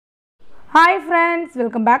Hi friends,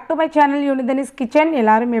 welcome back to my channel Unidhanis Kitchen.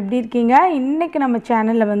 எல்லாரும் எப்படி இருக்கீங்க? இன்னைக்கு நம்ம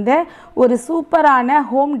சேனல்ல வந்து ஒரு சூப்பரான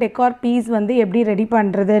ஹோம் டெக்கார் பீஸ் வந்து எப்படி ரெடி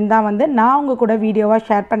பண்றதுன்னு தான் வந்து நான் உங்க கூட வீடியோவா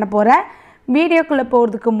ஷேர் பண்ண போறேன். வீடியோக்குள்ள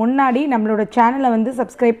போறதுக்கு முன்னாடி நம்மளோட சேனலை வந்து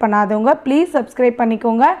சப்ஸ்கிரைப் பண்ணாதவங்க ப்ளீஸ் சப்ஸ்கிரைப்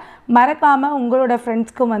பண்ணிக்கோங்க. மறக்காம உங்களோட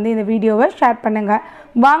ஃப்ரெண்ட்ஸ்க்கும் வந்து இந்த வீடியோவை ஷேர் பண்ணுங்க.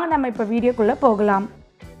 வாங்க நம்ம இப்போ வீடியோக்குள்ள போகலாம்.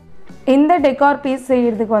 இந்த டெக்கார் பீஸ்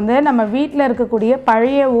செய்யிறதுக்கு வந்து நம்ம வீட்ல இருக்கக்கூடிய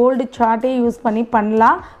பழைய ஓல்ட் சார்ட்டே யூஸ்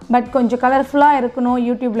பண்ணலாம். பட் கொஞ்சம் கலர்ஃபுல்லா இருக்கணும்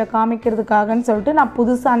யூடியூப்ல காமிக்கிறதுக்காகன்னு சொல்லிட்டு நான்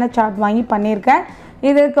புதுசான சார்ட் வாங்கி பண்ணியிருக்கேன்.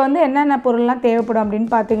 இதுக்கு வந்து என்னென்ன பொருள்லாம் தேவைப்படும் அப்படின்னு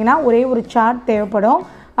பார்த்தீங்கன்னா ஒரே ஒரு சார்ட் தேவைப்படும்.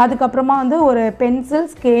 அதுக்கப்புறமா வந்து ஒரு பென்சில்,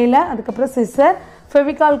 ஸ்கேலு, அதுக்கப்புறம் சிசர்,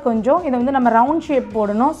 ஃபெவிகால் கொஞ்சம். இதை வந்து நம்ம ரவுண்ட் ஷேப்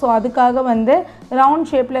போடணும். ஸோ அதுக்காக வந்து ரவுண்ட்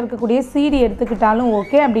ஷேப்பில் இருக்கக்கூடிய சீடி எடுத்துக்கிட்டாலும்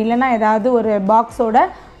ஓகே. அப்படி இல்லைனா ஏதாவது ஒரு பாக்ஸோட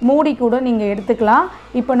மூடி கூட நீங்கள் எடுத்துக்கலாம்.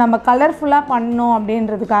 இப்போ நம்ம கலர்ஃபுல்லாக பண்ணணும்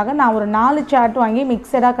அப்படின்றதுக்காக நான் ஒரு 4 சார்ட் வாங்கி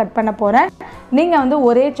மிக்சடாக கட் பண்ண போகிறேன். நீங்கள் வந்து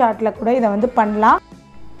ஒரே சார்ட்டில் கூட இதை வந்து பண்ணலாம்.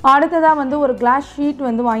 அடுத்ததாக வந்து ஒரு கிளாஸ் ஷீட்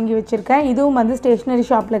வந்து வாங்கி வச்சுருக்கேன். இதுவும் வந்து ஸ்டேஷ்னரி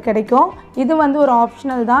ஷாப்பில் கிடைக்கும். இது வந்து ஒரு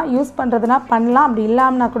ஆப்ஷனல் தான். யூஸ் பண்ணுறதுனா பண்ணலாம், அப்படி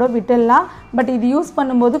இல்லாமல்னா கூட விட்டுடலாம். பட் இது யூஸ்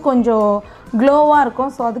பண்ணும்போது கொஞ்சம் க்ளோவாக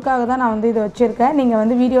இருக்கும். ஸோ அதுக்காக தான் நான் வந்து இதை வச்சுருக்கேன். நீங்கள்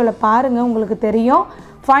வந்து வீடியோவில் பாருங்கள், உங்களுக்கு தெரியும்.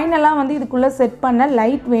 ஃபைனலாக வந்து இதுக்குள்ளே செட் பண்ண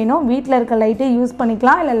லைட் வேணும். வீட்டில் இருக்க லைட்டே யூஸ்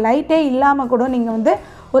பண்ணிக்கலாம். இல்லை லைட்டே இல்லாமல் கூட நீங்கள் வந்து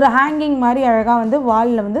ஒரு ஹேங்கிங் மாதிரி அழகாக வந்து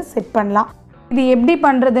வாலில் வந்து செட் பண்ணலாம். இது எப்படி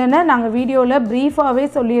பண்ணுறதுன்னு நாங்கள் வீடியோவில் ப்ரீஃபாகவே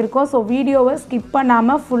சொல்லியிருக்கோம். ஸோ வீடியோவை ஸ்கிப்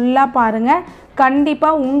பண்ணாமல் ஃபுல்லாக பாருங்கள்.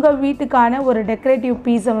 கண்டிப்பாக உங்கள் வீட்டுக்கான ஒரு டெக்கரேட்டிவ்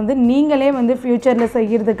பீஸை வந்து நீங்களே வந்து ஃப்யூச்சரில்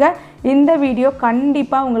செய்கிறதுக்கு இந்த வீடியோ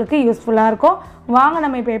கண்டிப்பாக உங்களுக்கு யூஸ்ஃபுல்லாக இருக்கும். வாங்க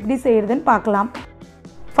நம்ம இப்போ எப்படி செய்கிறதுன்னு பார்க்கலாம்.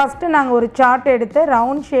 ஃபஸ்ட்டு நாங்கள் ஒரு சார்ட் எடுத்து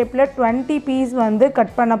ரவுண்ட் ஷேப்பில் 20 பீஸ் வந்து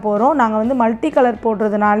கட் பண்ண போகிறோம். நாங்கள் வந்து மல்டி கலர்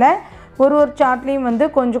போடுறதுனால ஒரு சார்ட்லேயும் வந்து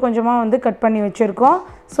கொஞ்சம் கொஞ்சமாக வந்து கட் பண்ணி வச்சுருக்கோம்.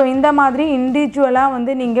 ஸோ இந்த மாதிரி இண்டிவிஜுவலாக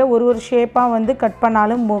வந்து நீங்கள் ஒரு ஷேப்பாக வந்து கட்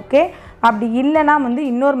பண்ணாலும் ஓகே. அப்படி இல்லைனா வந்து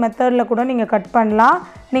இன்னொரு மெத்தடில் கூட நீங்கள் கட் பண்ணலாம்.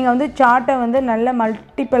 நீங்கள் வந்து சார்ட்டை வந்து நல்ல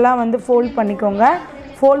மல்டிப்பிளாக வந்து ஃபோல்ட் பண்ணிக்கோங்க.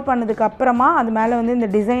 ஃபோல்ட் பண்ணதுக்கப்புறமா அது மேலே வந்து இந்த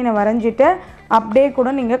டிசைனை வரைஞ்சிட்டு அப்படியே கூட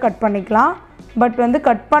நீங்கள் கட் பண்ணிக்கலாம். பட் வந்து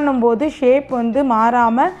கட் பண்ணும்போது ஷேப் வந்து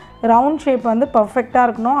மாறாமல் ரவுண்ட் ஷேப் வந்து பர்ஃபெக்டாக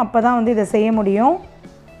இருக்கணும். அப்போ தான் வந்து இதை செய்ய முடியும்.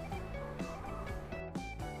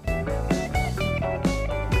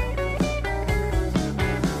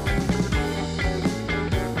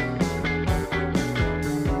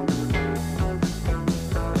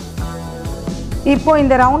 இப்போ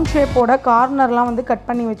இந்த ரவுண்ட் ஷேப்போட கார்னர்லாம் வந்து கட்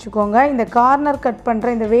பண்ணி வச்சுக்கோங்க. இந்த கார்னர் கட் பண்ணுற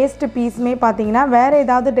இந்த வேஸ்ட்டு பீஸுமே பார்த்தீங்கன்னா வேறு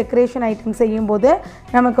ஏதாவது டெக்கரேஷன் ஐட்டம் செய்யும்போது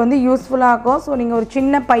நமக்கு வந்து யூஸ்ஃபுல்லாக இருக்கும். ஸோ நீங்கள் ஒரு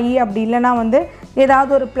சின்ன பை அப்படி இல்லைனா வந்து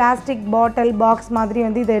ஏதாவது ஒரு பிளாஸ்டிக் பாட்டில் பாக்ஸ் மாதிரி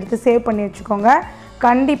வந்து இதை எடுத்து சேவ் பண்ணி வச்சுக்கோங்க.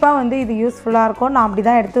 கண்டிப்பாக வந்து இது யூஸ்ஃபுல்லாக இருக்கும். நான் அப்படி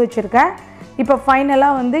தான் எடுத்து வச்சுருக்கேன். இப்போ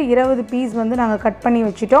ஃபைனலாக வந்து 20 பீஸ் வந்து நாங்கள் கட் பண்ணி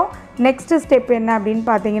வச்சுட்டோம். நெக்ஸ்ட்டு ஸ்டெப் என்ன அப்படின்னு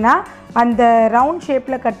பார்த்தீங்கன்னா அந்த ரவுண்ட்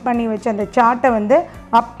ஷேப்பில் கட் பண்ணி வச்ச அந்த சார்ட்டை வந்து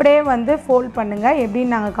அப்படியே வந்து ஃபோல்ட் பண்ணுங்கள்.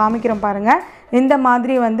 எப்படின்னு நாங்கள் காமிக்கிறோம் பாருங்கள். இந்த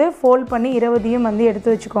மாதிரி வந்து ஃபோல்ட் பண்ணி 20யும் வந்து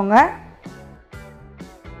எடுத்து வச்சுக்கோங்க.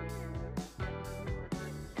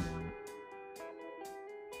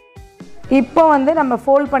 இப்போ வந்து நம்ம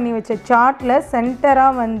ஃபோல்ட் பண்ணி வச்ச சார்ட்டில்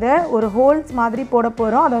சென்டராக வந்து ஒரு ஹோல்ஸ் மாதிரி போட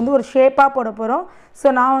போகிறோம். அதை வந்து ஒரு ஷேப்பாக போட போகிறோம். ஸோ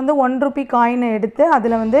நான் வந்து 1 ரூபி காயினை எடுத்து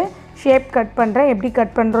அதில் வந்து ஷேப் கட் பண்ணுறேன். எப்படி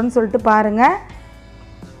கட் பண்ணுறோன்னு சொல்லிட்டு பாருங்கள்.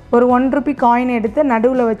 ஒரு 1 ரூபி காயின் எடுத்து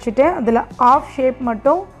நடுவில் வச்சுட்டு அதில் ஆஃப் ஷேப்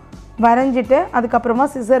மட்டும் வரைஞ்சிட்டு அதுக்கப்புறமா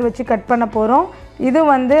சிசர் வச்சு கட் பண்ண போகிறோம். இது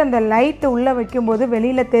வந்து அந்த லைட்டு உள்ளே வைக்கும்போது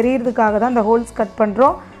வெளியில் தெரிகிறதுக்காக தான் அந்த ஹோல்ஸ் கட்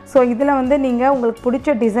பண்ணுறோம். ஸோ இதில் வந்து நீங்கள் உங்களுக்கு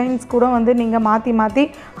பிடிச்ச டிசைன்ஸ் கூட வந்து நீங்கள் மாற்றி மாற்றி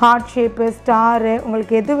ஹார்ட் ஷேப்பு, ஸ்டாரு,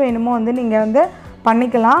 உங்களுக்கு எது வேணுமோ வந்து நீங்கள் வந்து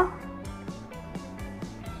பண்ணிக்கலாம்.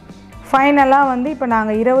 ஃபைனலாக வந்து இப்போ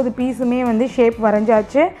நாங்கள் 20 பீஸுமே வந்து ஷேப்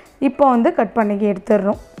வரைஞ்சாச்சு. இப்போ வந்து கட் பண்ணி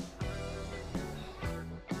எடுத்துடுறோம்.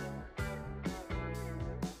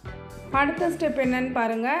 அடுத்த ஸ்டெப் என்னன்னு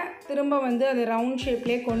பாருங்கள். திரும்ப வந்து அது ரவுண்ட்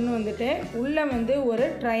ஷேப்லேயே கொண்டு வந்துட்டு உள்ளே வந்து ஒரு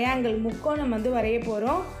ட்ரையாங்கிள் முக்கோணம் வந்து வரைய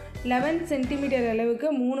போகிறோம். 11 சென்டிமீட்டர் அளவுக்கு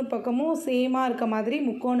 3 பக்கமும் சேமாக இருக்க மாதிரி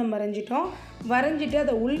முக்கோணம் வரைஞ்சிட்டு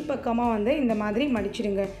அதை உள் பக்கமாக வந்து இந்த மாதிரி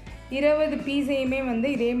மடிச்சிடுங்க. 20 பீஸையுமே வந்து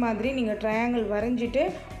இதே மாதிரி நீங்கள் ட்ரையாங்கிள் வரைஞ்சிட்டு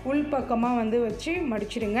உள் பக்கமாக வந்து வச்சு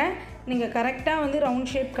மடிச்சிடுங்க. நீங்கள் கரெக்டாக வந்து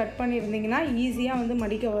ரவுண்ட் ஷேப் கட் பண்ணியிருந்தீங்கன்னா ஈஸியாக வந்து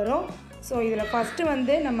மடிக்க வரும். ஸோ இதில் ஃபஸ்ட்டு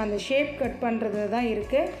வந்து நம்ம அந்த ஷேப் கட் பண்ணுறது தான்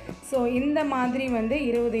இருக்குது. ஸோ இந்த மாதிரி வந்து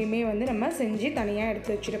 20யுமே வந்து நம்ம செஞ்சு தனியாக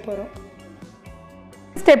எடுத்து வச்சுட்டு போகிறோம்.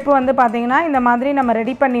 ஸ்டெப்பு வந்து பார்த்திங்கன்னா இந்த மாதிரி நம்ம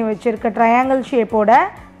ரெடி பண்ணி வச்சுருக்க ட்ரையாங்கிள் ஷேப்போட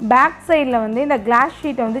பேக் சைடில் வந்து இந்த கிளாஸ்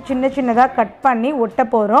ஷீட்டை வந்து சின்ன சின்னதாக கட் பண்ணி ஒட்ட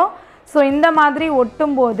போகிறோம். ஸோ இந்த மாதிரி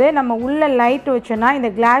ஒட்டும்போது நம்ம உள்ள லைட் வச்சோன்னா இந்த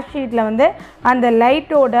கிளாஸ் ஷீட்டில் வந்து அந்த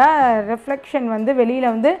லைட்டோட ரிஃப்ளெக்ஷன் வந்து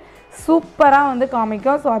வெளியில் வந்து சூப்பராக வந்து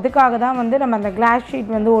காமிக்கும். ஸோ அதுக்காக தான் வந்து நம்ம அந்த கிளாஸ்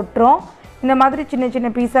ஷீட் வந்து ஒட்டுறோம். இந்த மாதிரி சின்ன சின்ன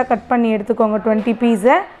பீஸாக கட் பண்ணி எடுத்துக்கோங்க. 20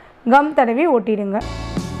 பீஸை கம் தடவி ஒட்டிடுங்க.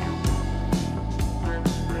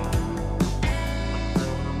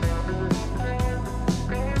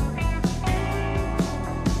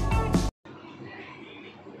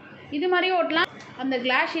 இது மாதிரி ஓட்டலாம், அந்த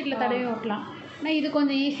கிளாஸ் ஷீட்டில் தடவி ஓட்டலாம். ஆனால் இது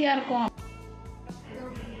கொஞ்சம் ஈஸியாக இருக்கும்.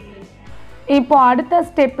 இப்போ அடுத்த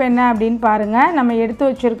ஸ்டெப் என்ன அப்படின்னு பாருங்கள். நம்ம எடுத்து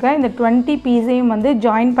வச்சுருக்க இந்த 20 பீஸையும் வந்து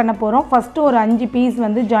ஜாயின் பண்ண போகிறோம். ஃபஸ்ட்டு ஒரு 5 பீஸ்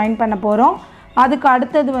வந்து ஜாயின் பண்ண போகிறோம். அதுக்கு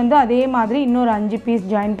அடுத்தது வந்து அதே மாதிரி இன்னொரு 5 பீஸ்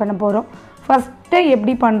ஜாயின் பண்ண போகிறோம். ஃபஸ்ட்டு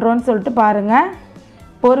எப்படி பண்ணுறோன்னு சொல்லிட்டு பாருங்கள்.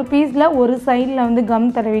 ஒரு பீஸில் ஒரு சைடில் வந்து கம்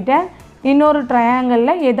தடவிட்டேன், இன்னொரு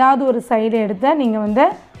ட்ரையாங்கிளில் ஏதாவது ஒரு சைடு எடுத்து நீங்கள் வந்து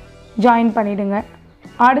ஜாயின் பண்ணிவிடுங்க.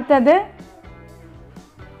 அடுத்தது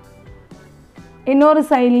இன்னொரு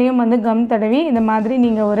சைட்லேயும் வந்து கம் தடவி இந்த மாதிரி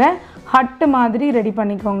நீங்கள் ஒரு ஹட்டு மாதிரி ரெடி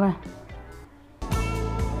பண்ணிக்கோங்க.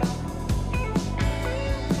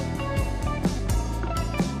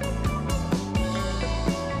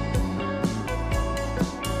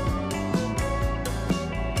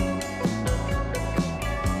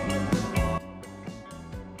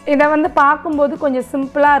 இதை வந்து பார்க்கும்போது கொஞ்சம்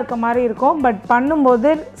சிம்பிளாக இருக்க மாதிரி இருக்கும், பட் பண்ணும்போது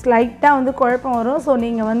ஸ்லைட்டாக வந்து குழப்பம் வரும். ஸோ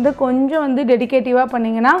நீங்கள் வந்து கொஞ்சம் வந்து டெடிகேட்டிவாக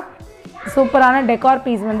பண்ணிங்கன்னா சூப்பரான டெக்கார்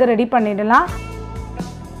பீஸ் வந்து ரெடி பண்ணிடலாம்.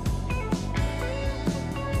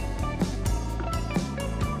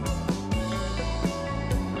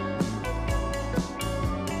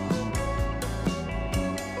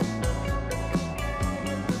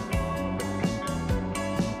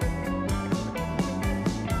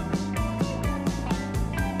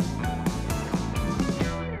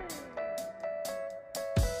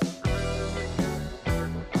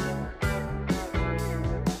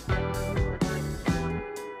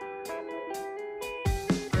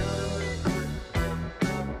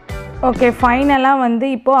 ஓகே, ஃபைனலாக வந்து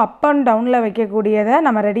இப்போது அப் அண்ட் டவுனில் வைக்கக்கூடியதை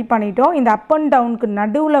நம்ம ரெடி பண்ணிட்டோம். இந்த அப் அண்ட் டவுனுக்கு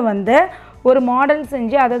நடுவில் வந்து ஒரு மாடல்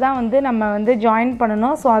செஞ்சு அதை தான் வந்து நம்ம வந்து ஜாயின்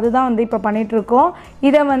பண்ணணும். ஸோ அதுதான் வந்து இப்போ பண்ணிகிட்ருக்கோம்.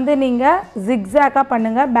 இதை வந்து நீங்கள் ஜிக்ஸாக்காக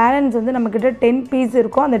பண்ணுங்கள். பேலன்ஸ் வந்து நம்மக்கிட்ட 10 பீஸ்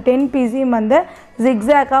இருக்கும். அந்த 10 பீஸையும் வந்து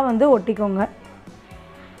ஜிக்ஸாக்காக வந்து ஒட்டிக்கோங்க.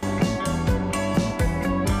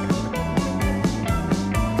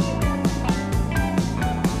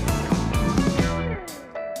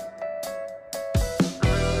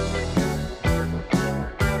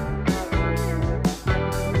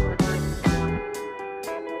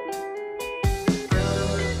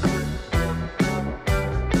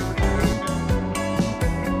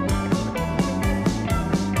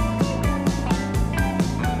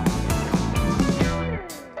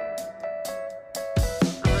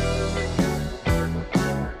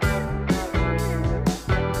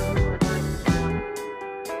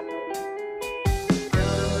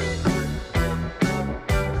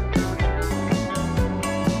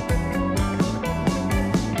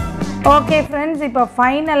 ஓகே ஃப்ரெண்ட்ஸ், இப்போ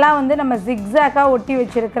ஃபைனலாக வந்து நம்ம ஜிக்ஸாக்காக ஒட்டி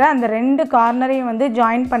வச்சுருக்கிற அந்த 2 கார்னரையும் வந்து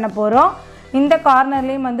ஜாயின் பண்ண போகிறோம். இந்த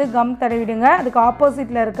கார்னர்லேயும் வந்து கம் தடவிடுங்க. அதுக்கு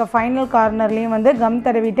ஆப்போசிட்டில் இருக்க ஃபைனல் கார்னர்லேயும் வந்து கம்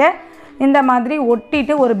தடவிட்டு இந்த மாதிரி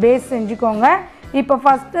ஒட்டிட்டு ஒரு பேஸ் செஞ்சுக்கோங்க. இப்போ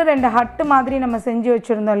ஃபஸ்ட்டு 2 ஹட்டு மாதிரி நம்ம செஞ்சு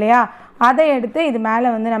வச்சுருந்தோம் இல்லையா, அதை எடுத்து இது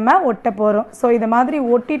மேலே வந்து நம்ம ஒட்ட போகிறோம். ஸோ இதை மாதிரி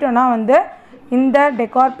ஒட்டிட்டோன்னா வந்து இந்த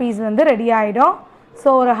டெக்கார் பீஸ் வந்து ரெடி ஆகிடும். ஸோ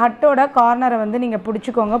ஒரு ஹட்டோட கார்னரை வந்து நீங்கள்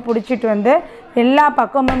பிடிச்சிக்கோங்க. பிடிச்சிட்டு வந்து எல்லா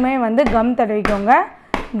பக்கமுமே வந்து கம் தடவிக்கோங்க.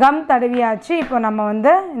 கம் தடவியாச்சு. இப்போ நம்ம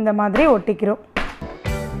வந்து இந்த மாதிரி ஒட்டிக்கிறோம்.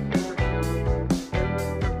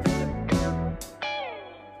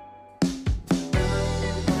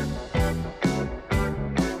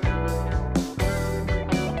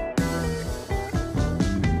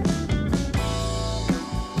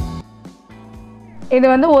 இது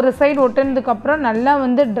வந்து ஒரு சைடு ஒட்டினதுக்கப்புறம் நல்லா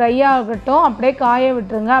வந்து ட்ரை ஆகட்டும், அப்படியே காய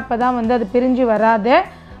விட்டுருங்க. அப்போ தான் வந்து அது பிரிஞ்சு வராது.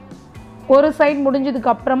 ஒரு சைடு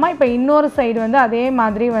முடிஞ்சதுக்கப்புறமா இப்போ இன்னொரு சைடு வந்து அதே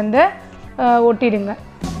மாதிரி வந்து ஒட்டிடுங்க.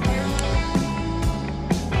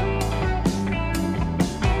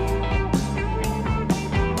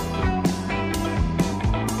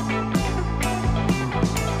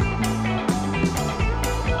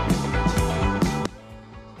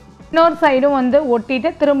 இன்னொரு சைடும் வந்து ஒட்டிட்டு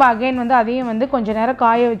திரும்ப அகைன் வந்து அதையும் வந்து கொஞ்சம் நேரம்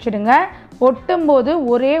காய வச்சுடுங்க. ஒட்டும்போது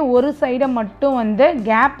ஒரே ஒரு சைடை மட்டும் வந்து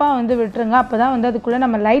கேப்பாக வந்து விட்டுருங்க. அப்போ தான் வந்து அதுக்குள்ளே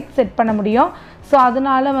நம்ம லைட் செட் பண்ண முடியும். ஸோ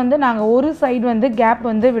அதனால வந்து நாங்கள் ஒரு சைடு வந்து கேப்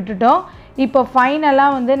வந்து விட்டுட்டோம். இப்போ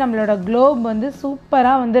ஃபைனலாக வந்து நம்மளோட க்ளோப் வந்து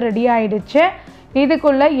சூப்பராக வந்து ரெடி ஆகிடுச்சு.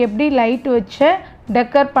 இதுக்குள்ளே எப்படி லைட் வச்சு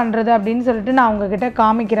டெக்கர் பண்ணுறது அப்படின்னு சொல்லிட்டு நான் உங்ககிட்ட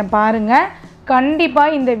காமிக்கிறேன் பாருங்கள்.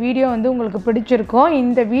 கண்டிப்பாக இந்த வீடியோ வந்து உங்களுக்கு பிடிச்சிருக்கும்.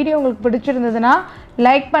 இந்த வீடியோ உங்களுக்கு பிடிச்சிருந்ததுன்னா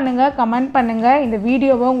லைக் பண்ணுங்கள், கமெண்ட் பண்ணுங்கள். இந்த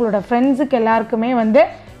வீடியோவை உங்களோட ஃப்ரெண்ட்ஸுக்கு எல்லாருக்குமே வந்து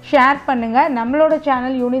ஷேர் பண்ணுங்கள். நம்மளோட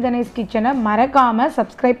சேனல் யூனிதனேஸ் கிச்சனை மறக்காமல்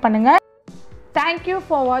சப்ஸ்கிரைப் பண்ணுங்கள். தேங்க்யூ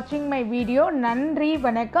ஃபார் வாட்சிங் மை வீடியோ. நன்றி,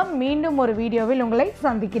 வணக்கம். மீண்டும் ஒரு வீடியோவில் உங்களை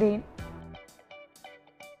சந்திக்கிறேன்.